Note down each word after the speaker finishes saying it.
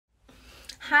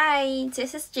Hi,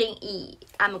 this is Jing Yi.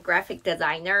 I'm a graphic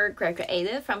designer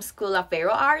graduated from School of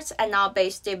Visual Arts and now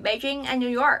based in Beijing and New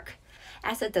York.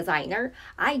 As a designer,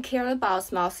 I care about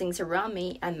small things around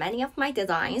me, and many of my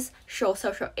designs show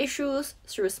social issues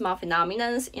through small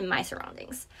phenomena in my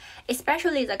surroundings,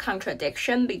 especially the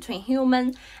contradiction between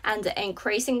human and the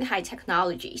increasing high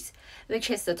technologies, which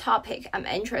is the topic I'm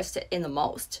interested in the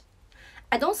most.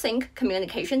 I don't think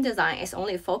communication design is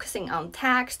only focusing on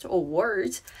text or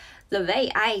words. The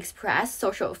way I express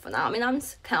social phenomena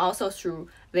can also through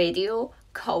video,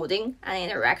 coding, and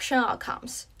interaction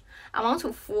outcomes. I want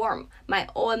to form my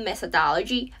own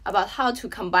methodology about how to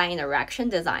combine interaction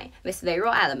design with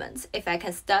visual elements if I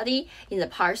can study in the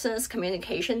Parsons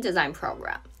Communication design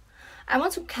program. I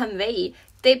want to convey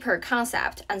deeper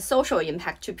concept and social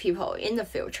impact to people in the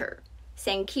future.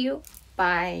 Thank you.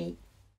 Bye.